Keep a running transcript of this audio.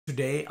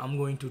Today I'm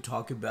going to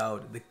talk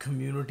about the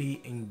Community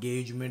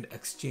Engagement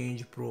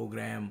Exchange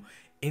Program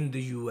in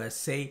the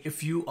USA.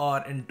 If you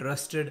are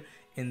interested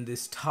in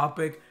this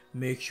topic,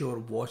 make sure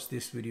watch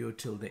this video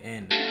till the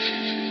end.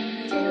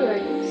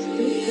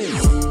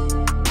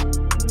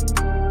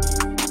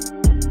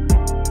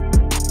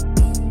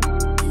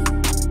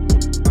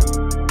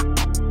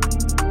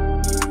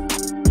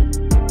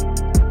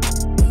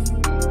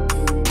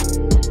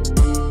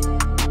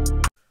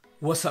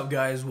 What's up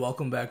guys,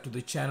 welcome back to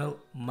the channel.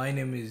 My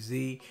name is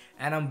Z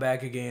and I'm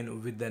back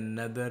again with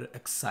another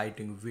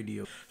exciting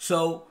video.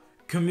 So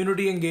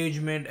Community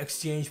Engagement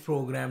Exchange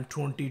Program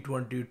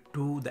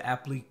 2022, the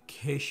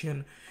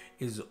application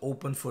is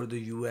open for the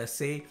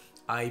USA.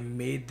 I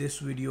made this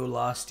video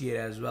last year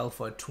as well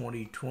for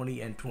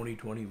 2020 and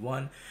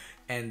 2021,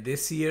 and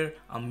this year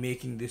I'm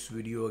making this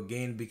video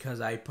again because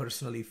I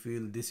personally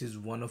feel this is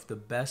one of the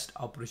best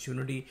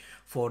opportunity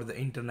for the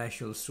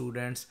international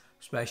students,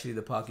 especially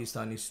the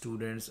Pakistani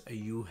students.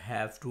 You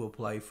have to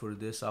apply for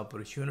this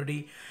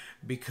opportunity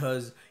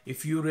because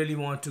if you really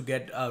want to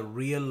get a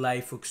real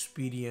life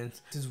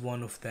experience, this is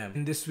one of them.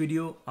 In this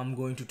video, I'm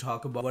going to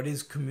talk about what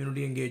is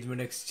Community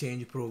Engagement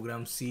Exchange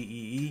Program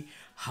CEE,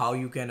 how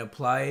you can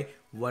apply,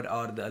 what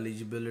are the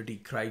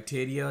eligibility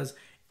criterias,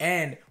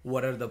 and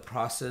what are the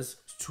process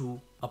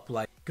to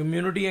apply.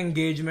 Community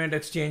Engagement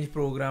Exchange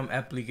Program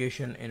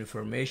application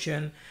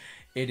information.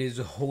 It is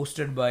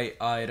hosted by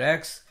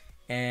IREX,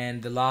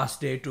 and the last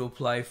day to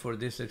apply for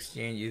this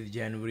exchange is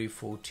January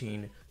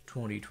 14,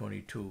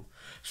 2022.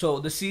 So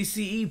the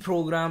CCE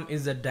program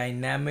is a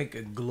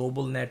dynamic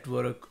global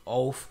network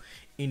of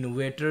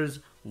innovators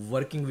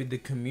working with the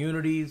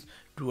communities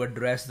to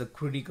address the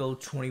critical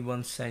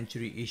 21st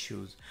century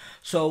issues.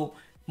 So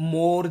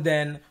more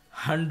than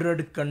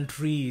 100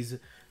 countries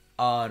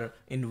are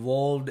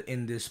involved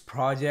in this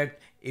project.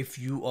 If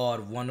you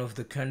are one of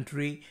the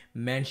country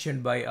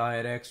mentioned by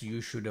IRX,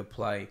 you should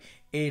apply.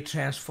 A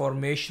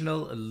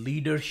transformational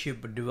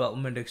leadership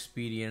development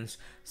experience.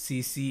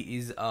 CC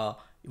is a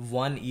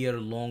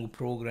 1-year-long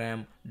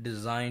program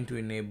designed to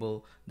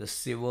enable the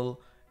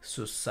civil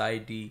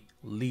society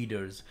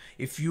leaders.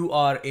 If you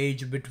are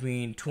aged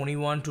between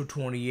 21 to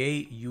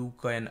 28, you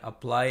can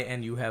apply,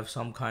 and you have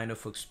some kind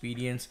of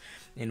experience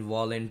in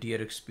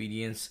volunteer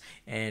experience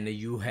and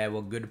you have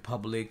a good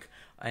public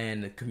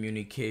and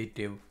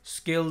communicative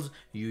skills,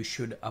 you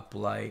should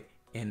apply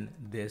in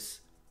this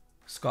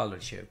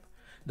scholarship.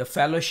 The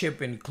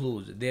fellowship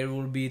includes, there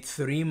will be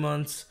 3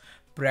 months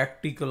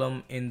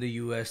practicum in the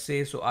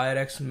USA. So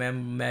IRX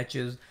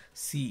matches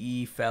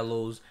CE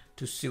fellows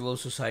to civil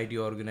society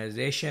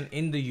organization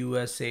in the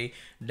USA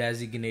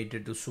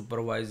designated to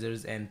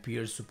supervisors and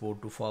peer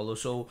support to follow.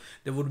 So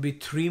there would be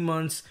 3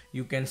 months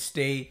you can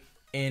stay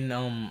in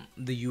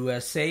the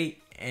USA,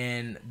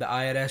 and the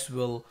IRS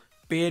will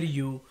pair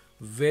you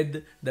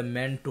with the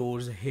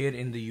mentors here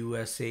in the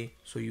USA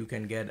so you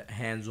can get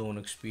hands-on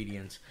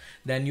experience.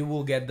 Then you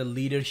will get the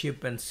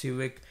Leadership and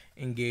Civic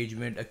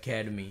Engagement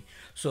Academy.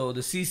 So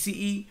the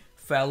CCE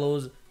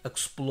fellows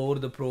explore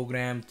the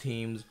program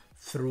themes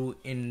through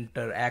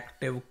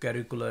interactive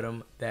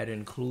curriculum that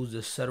includes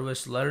the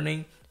service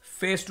learning,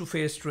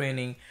 face-to-face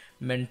training,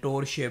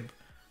 mentorship,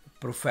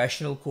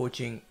 professional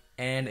coaching,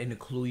 and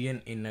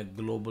inclusion in a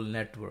global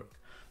network.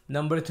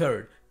 Number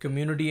 3,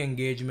 Community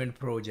Engagement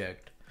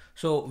Project.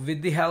 So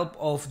with the help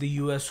of the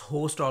US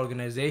host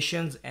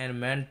organizations and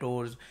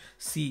mentors,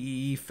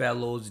 CEE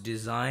fellows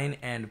design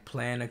and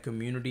plan a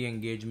community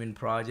engagement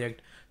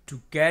project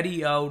to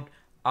carry out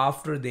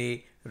after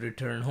they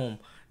return home.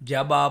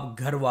 जब आप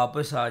घर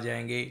वापस आ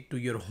जाएंगे to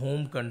your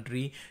home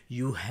country,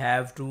 you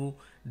have to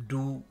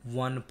do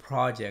one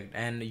project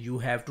and you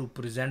have to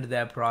present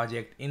that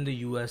project in the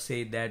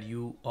USA that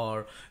you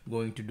are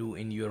going to do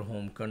in your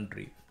home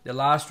country. The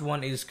last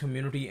one is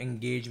Community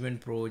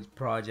Engagement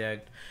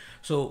Project.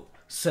 So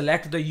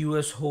select the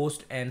US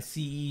host, and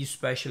CE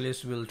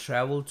specialists will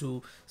travel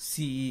to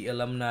CE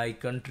alumni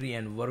country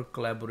and work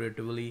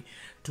collaboratively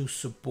to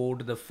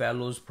support the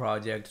fellows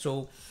project.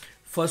 So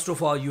first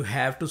of all, you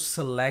have to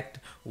select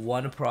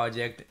one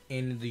project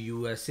in the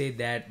USA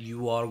that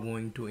you are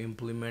going to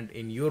implement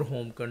in your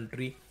home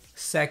country.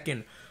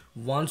 Second,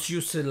 once you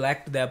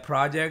select that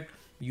project,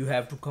 you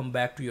have to come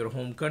back to your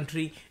home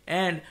country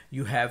and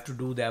you have to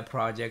do that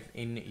project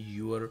in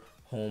your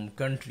home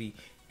country.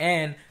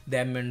 And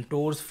the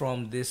mentors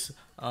from this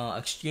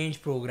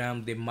exchange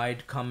program, they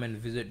might come and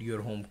visit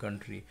your home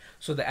country.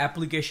 So the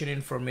application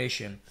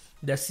information.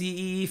 The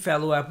CEE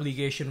fellow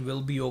application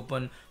will be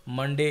open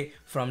Monday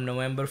from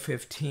November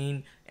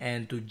 15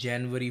 and to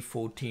January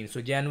 14.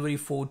 So January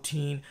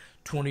 14,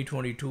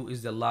 2022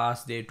 is the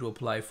last day to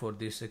apply for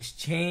this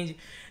exchange.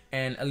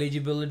 And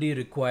eligibility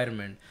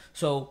requirement.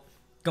 So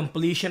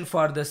completion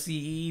for the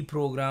CEE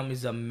program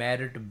is a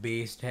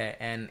merit-based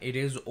and it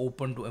is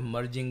open to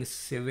emerging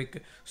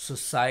civic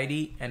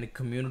society and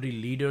community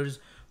leaders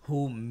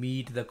who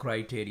meet the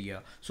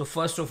criteria. So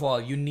first of all,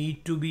 you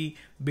need to be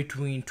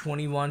between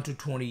 21 to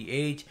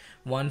 28.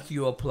 Once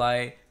you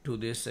apply to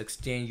this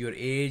exchange, your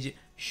age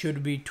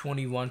should be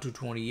 21 to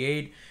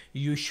 28.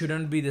 You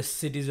shouldn't be the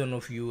citizen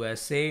of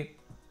USA,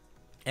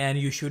 and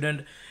you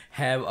shouldn't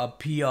have a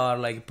PR,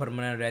 like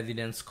permanent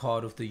residence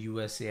card of the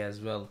USA as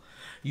well.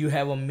 You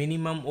have a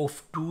minimum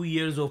of 2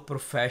 years of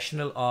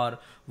professional or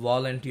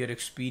volunteer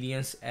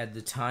experience at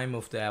the time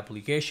of the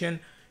application.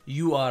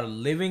 You are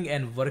living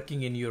and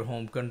working in your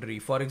home country.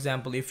 For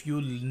example, if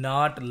you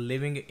not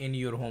living in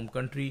your home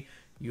country,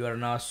 you are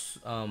not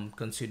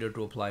considered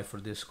to apply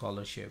for this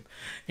scholarship.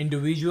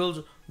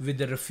 Individuals with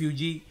the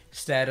refugee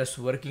status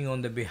working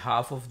on the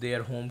behalf of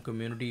their home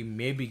community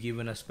may be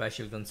given a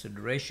special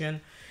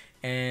consideration.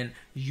 And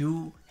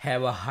you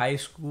have a high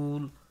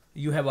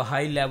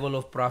level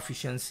of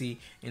proficiency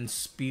in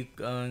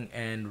speaking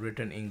and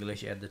written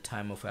English at the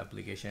time of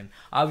application.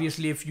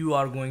 Obviously, if you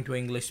are going to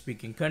English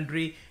speaking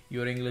country,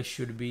 your English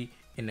should be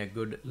in a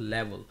good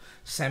level.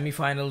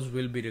 Semifinals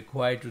will be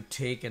required to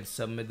take and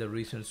submit the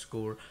recent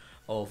score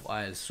of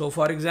IELTS. So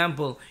for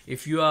example,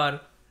 if you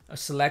are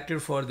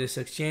selected for this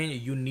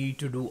exchange, you need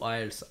to do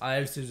IELTS.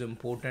 IELTS is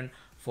important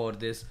for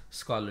this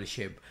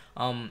scholarship.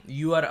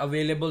 You are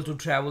available to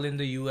travel in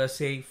the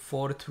USA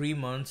for 3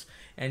 months,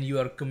 and you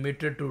are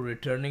committed to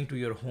returning to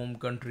your home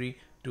country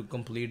to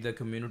complete the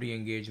community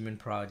engagement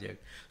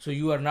project. So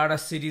you are not a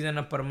citizen,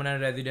 a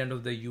permanent resident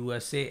of the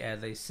USA,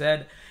 as I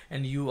said,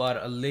 and you are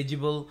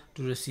eligible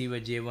to receive a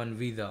J1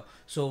 visa.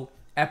 So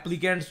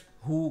applicants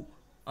who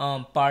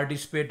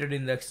participated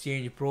in the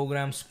exchange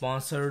program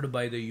sponsored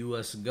by the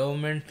US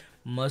government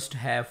must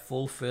have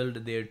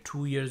fulfilled their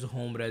 2 years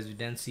home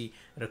residency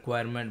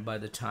requirement by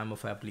the time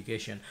of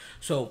application.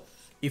 So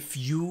if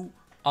you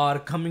are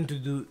coming to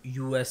the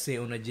USA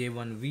on a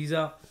J1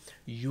 visa,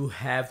 you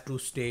have to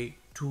stay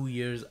 2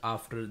 years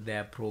after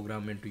that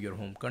program into your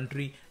home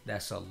country.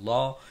 That's a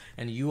law,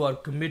 and you are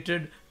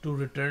committed to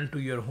return to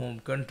your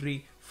home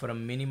country for a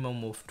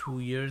minimum of 2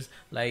 years.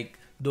 Like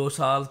 2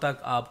 साल तक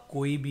आप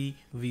कोई भी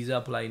visa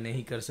apply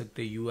नहीं कर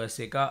सकते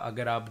USA का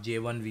अगर आप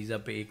J1 वीज़ा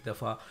पे एक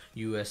दफ़ा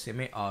यूएसए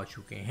में आ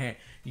चुके हैं.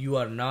 You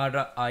are not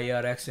a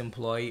IRX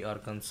employee और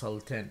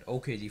consultant.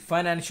 Okay ji.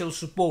 Financial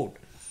support.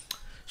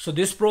 So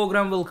this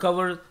program will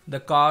cover the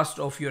cost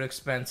of your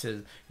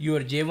expenses. Your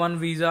J1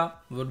 visa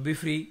would be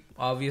free.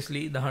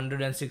 Obviously, the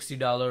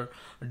 $160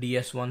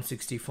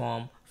 DS-160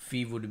 form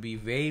fee would be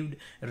waived.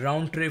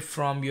 Round trip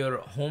from your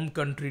home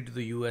country to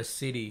the US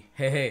city.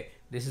 Hey,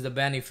 this is the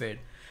benefit.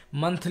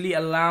 Monthly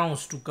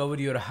allowance to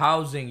cover your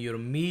housing, your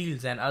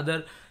meals, and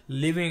other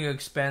living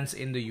expense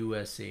in the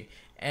USA.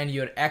 And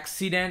your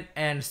accident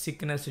and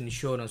sickness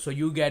insurance. So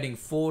you're getting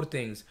 4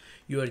 things.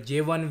 Your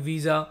J1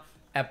 visa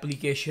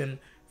application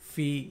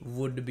fee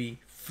would be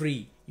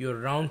free. Your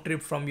round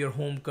trip from your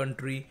home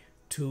country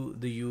to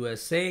the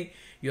USA.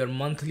 Your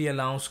monthly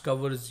allowance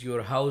covers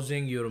your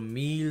housing, your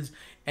meals,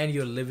 and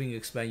your living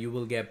expense. You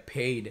will get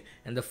paid.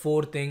 And the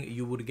 4th thing,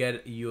 you would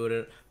get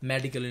your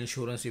medical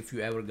insurance if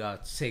you ever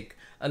got sick.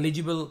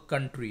 Eligible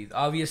countries,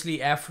 obviously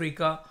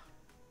Africa,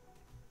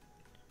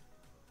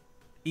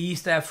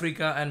 East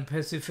Africa and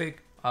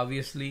Pacific,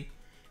 obviously,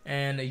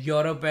 and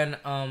Europe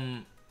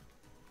and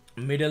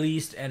Middle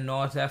East and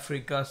North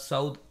Africa,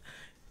 South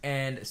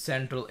and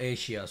Central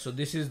Asia. So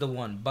this is the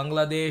one: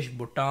 Bangladesh,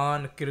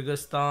 Bhutan,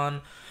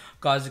 Kyrgyzstan,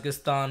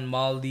 Kazakhstan,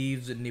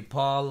 Maldives,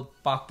 Nepal,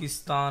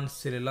 Pakistan,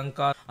 Sri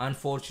Lanka.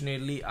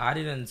 Unfortunately, I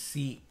didn't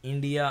see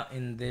India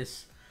in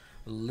this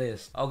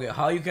list. Okay,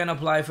 how you can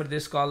apply for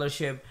this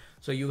scholarship?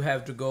 So you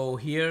have to go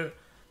here,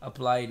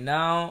 apply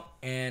now,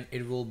 and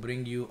it will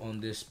bring you on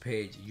this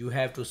page. You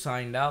have to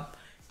sign up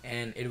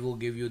and it will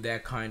give you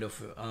that kind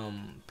of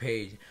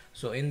page.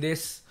 So in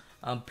this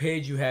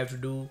page you have to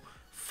do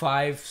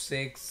 5,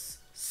 6,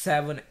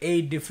 7,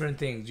 8 different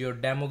things. Your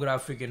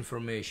demographic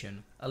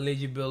information,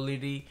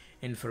 eligibility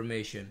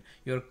information,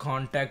 your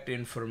contact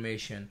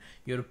information,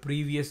 your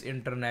previous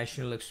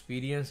international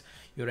experience,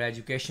 your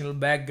educational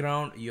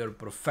background, your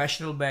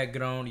professional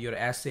background, your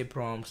essay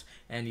prompts,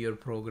 and your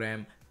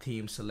program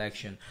theme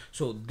selection.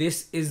 So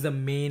this is the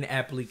main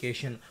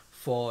application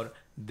for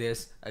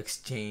this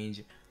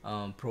exchange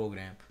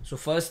program. So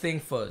first thing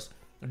first,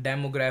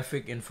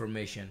 demographic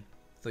information.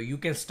 So you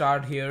can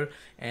start here,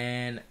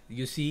 and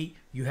you see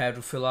you have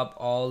to fill up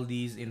all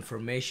these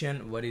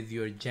information. What is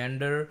your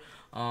gender,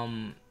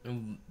 and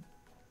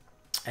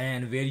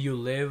where you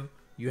live.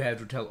 You have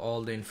to tell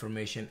all the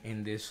information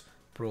in this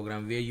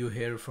program, where you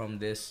hear from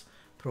this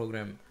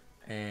program.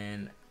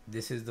 And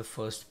this is the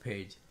first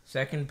page.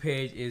 Second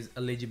page is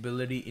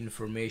eligibility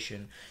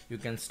information. You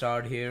can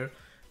start here.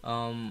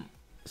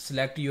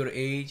 Select your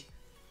age,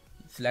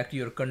 select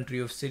your country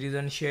of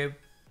citizenship,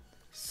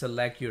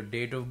 select your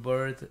date of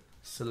birth,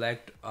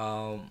 select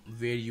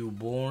where you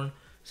born,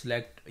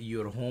 select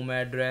your home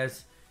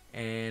address,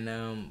 and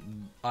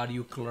are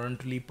you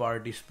currently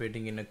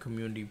participating in a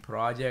community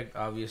project?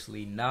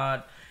 Obviously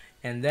not.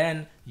 And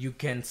then you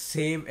can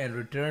save and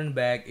return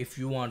back. If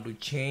you want to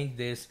change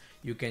this,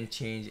 you can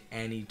change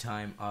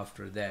anytime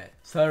after that.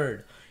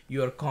 Third,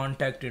 your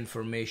contact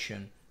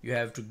information. You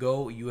have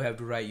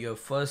to write your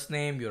first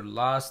name, your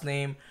last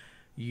name,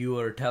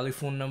 your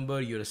telephone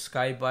number, your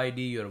Skype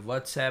ID, your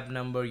WhatsApp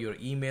number, your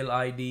email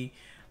ID,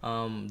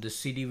 the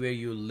city where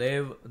you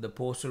live, the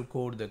postal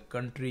code, the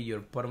country, your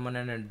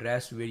permanent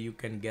address where you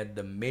can get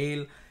the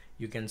mail.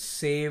 You can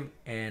save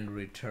and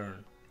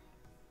return.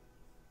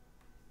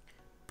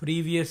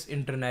 Previous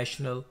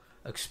international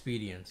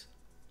experience.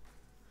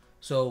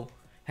 So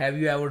have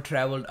you ever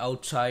traveled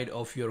outside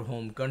of your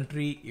home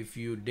country? If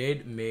you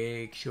did,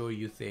 make sure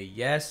you say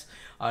yes.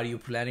 Are you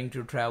planning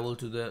to travel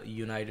to the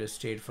United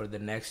States for the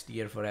next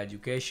year for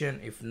education?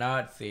 If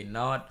not, say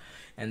not,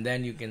 and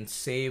then you can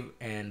save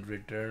and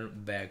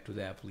return back to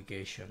the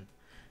application.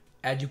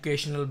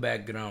 Educational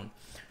background.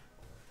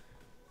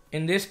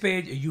 In this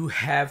page, you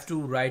have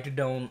to write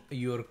down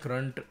your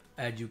current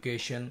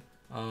education.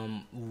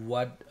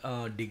 What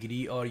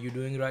degree are you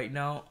doing right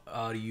now?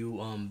 Are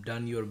you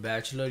done your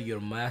bachelor, your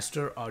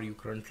master? Are you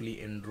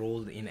currently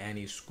enrolled in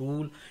any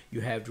school?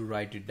 You have to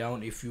write it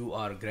down. If you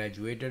are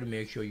graduated,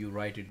 make sure you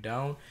write it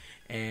down.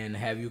 And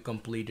have you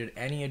completed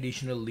any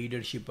additional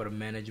leadership or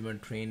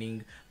management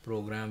training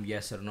program?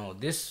 Yes or no.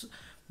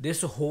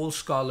 This whole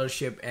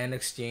scholarship and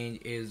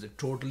exchange is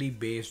totally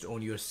based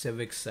on your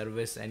civic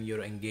service and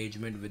your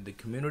engagement with the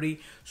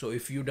community. So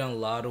if you've done a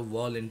lot of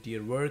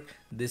volunteer work,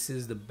 this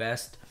is the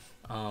best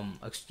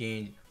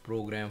exchange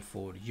program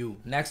for you.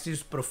 Next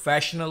is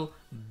professional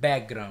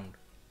background.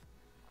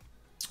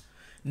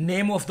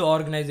 Name of the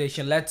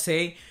organization. Let's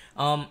say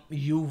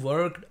you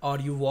worked or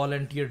you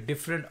volunteered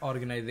different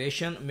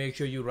organization. Make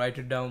sure you write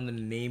it down, the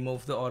name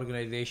of the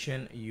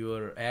organization,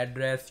 your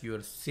address,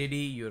 your city,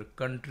 your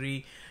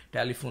country,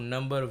 telephone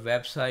number,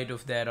 website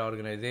of that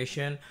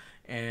organization,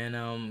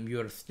 and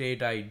your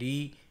state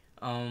ID.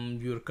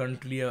 You're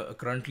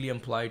currently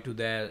employed to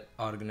that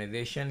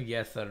organization,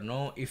 yes or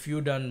no. If you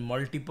done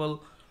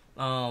multiple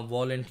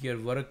volunteer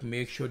work,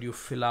 make sure you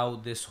fill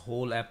out this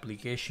whole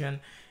application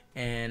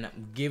and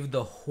give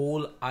the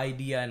whole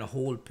idea and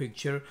whole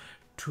picture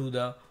to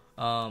the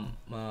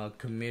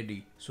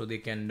committee so they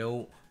can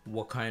know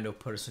what kind of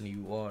person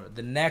you are.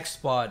 The next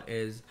part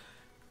is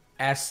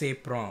essay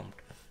prompt.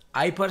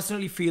 I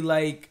personally feel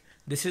like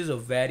this is a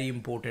very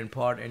important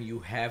part and you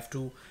have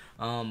to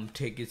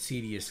take it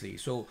seriously.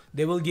 So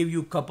they will give you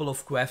a couple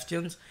of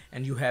questions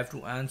and you have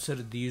to answer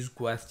these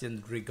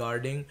questions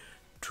regarding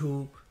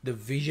to the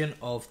vision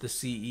of the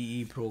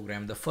CEE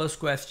program. The first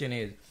question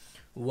is,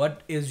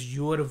 what is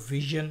your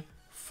vision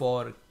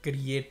for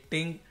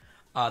creating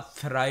a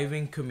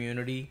thriving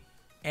community,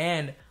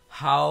 and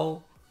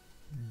how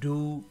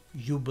do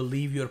you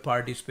believe your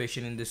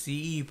participation in the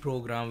CEE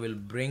program will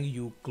bring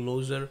you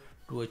closer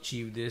to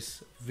achieve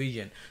this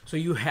vision? So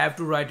you have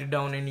to write it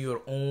down in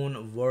your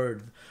own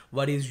words.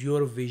 What is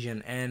your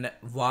vision and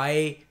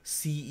why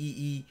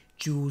CEE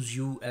choose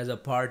you as a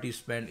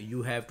participant?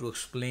 You have to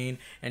explain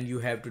and you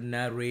have to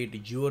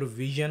narrate your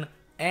vision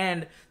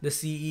and the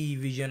CEE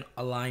vision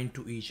aligned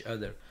to each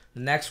other. The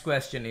next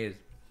question is,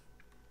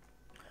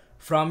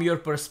 from your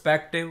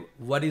perspective,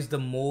 what is the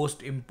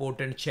most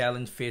important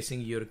challenge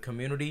facing your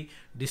community?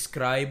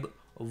 Describe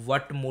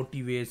what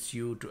motivates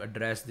you to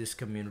address this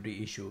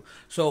community issue.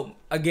 So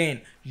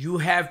again, you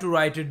have to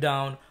write it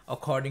down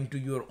according to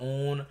your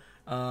own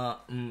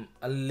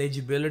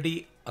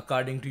eligibility,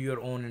 according to your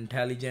own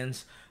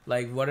intelligence,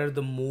 like what are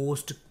the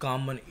most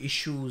common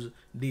issues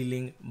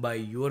dealing by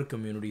your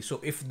community.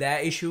 So if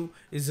that issue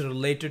is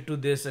related to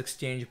this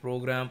exchange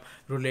program,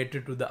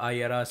 related to the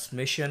IRS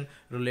mission,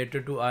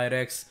 related to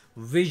IRX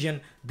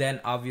vision,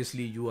 then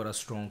obviously you are a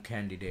strong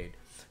candidate.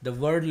 The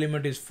word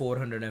limit is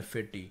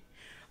 450.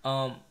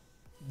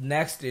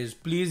 Next is,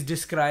 please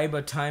describe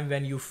a time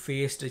when you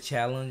faced a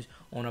challenge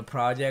on a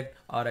project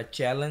or a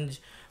challenge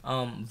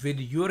with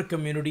your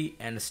community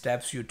and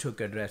steps you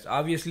took address.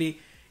 Obviously,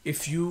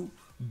 if you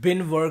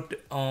been worked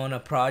on a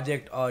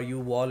project or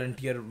you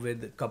volunteer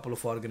with a couple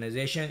of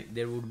organizations,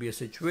 there would be a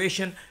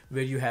situation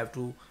where you have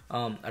to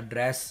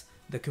address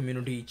the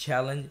community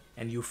challenge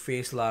and you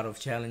face a lot of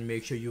challenge.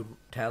 Make sure you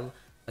tell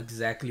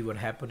exactly what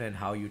happened and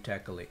how you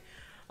tackle it.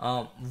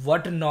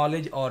 What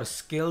knowledge or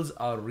skills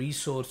or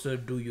resources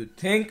do you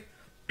think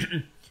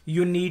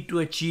you need to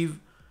achieve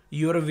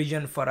your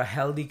vision for a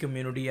healthy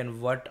community,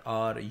 and what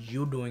are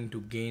you doing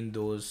to gain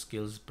those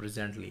skills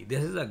presently?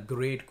 This is a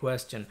great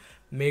question.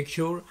 Make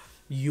sure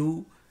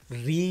you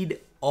read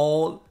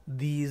all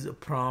these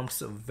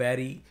prompts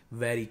very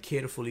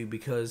carefully,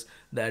 because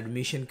the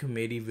admission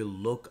committee will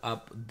look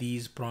up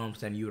these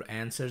prompts and your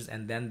answers,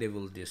 and then they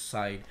will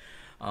decide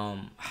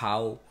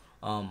how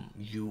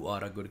you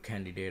are a good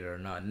candidate or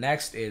not.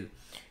 Next is,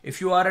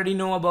 if you already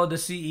know about the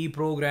CE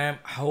program,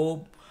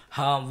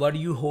 what do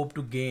you hope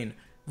to gain?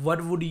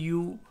 What would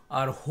you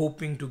are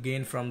hoping to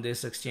gain from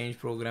this exchange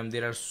program?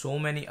 There are so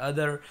many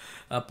other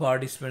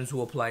participants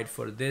who applied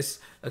for this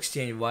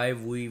exchange. Why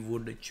we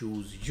would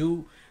choose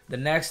you? The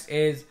next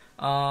is,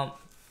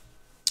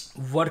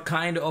 what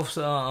kind of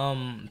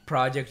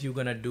project you're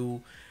gonna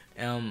do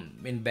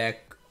in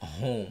back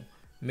home.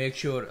 Make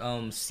sure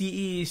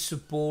CE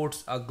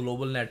supports a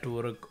global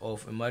network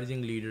of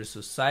emerging leaders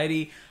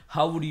society.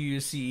 How would you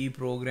use CE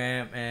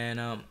program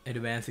and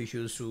advance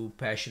issues to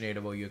passionate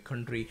about your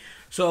country?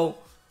 So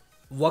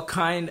what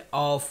kind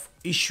of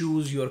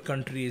issues your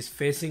country is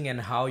facing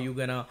and how you're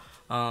gonna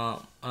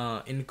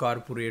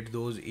incorporate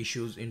those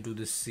issues into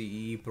the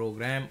CEE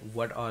program.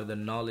 What are the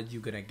knowledge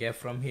you're gonna get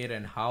from here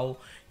and how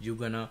you're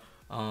gonna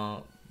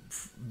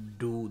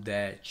do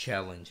that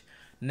challenge.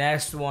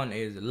 Last one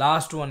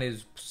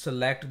is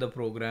select the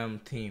program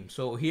theme.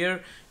 So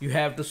here you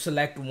have to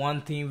select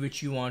one theme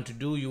which you want to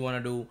do. You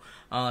want to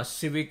do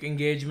civic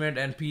engagement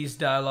and peace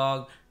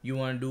dialogue. You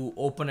want to do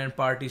open and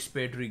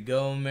participatory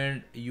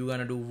government. You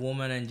want to do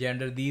women and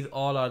gender. These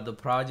all are the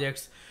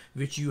projects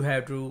which you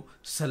have to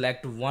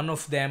select one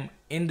of them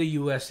in the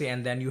USA,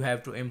 and then you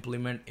have to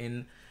implement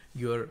in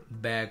your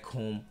back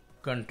home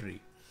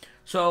country.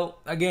 So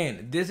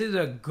again, this is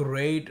a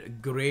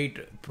great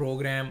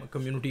program,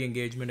 community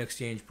engagement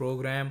exchange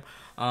program.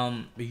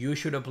 You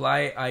should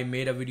apply. I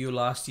made a video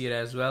last year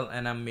as well,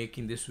 and I'm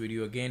making this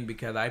video again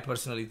because I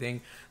personally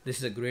think this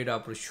is a great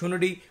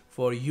opportunity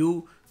for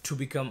you to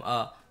become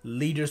a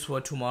leaders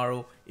for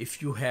tomorrow.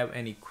 If you have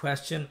any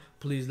question,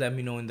 please let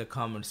me know in the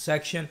comment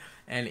section.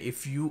 And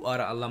if you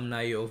are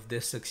alumni of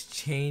this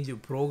exchange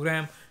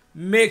program,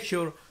 make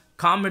sure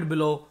comment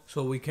below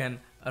so we can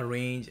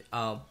arrange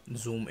a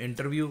Zoom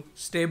interview.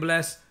 Stay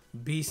blessed,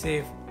 be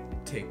safe,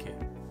 take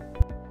care.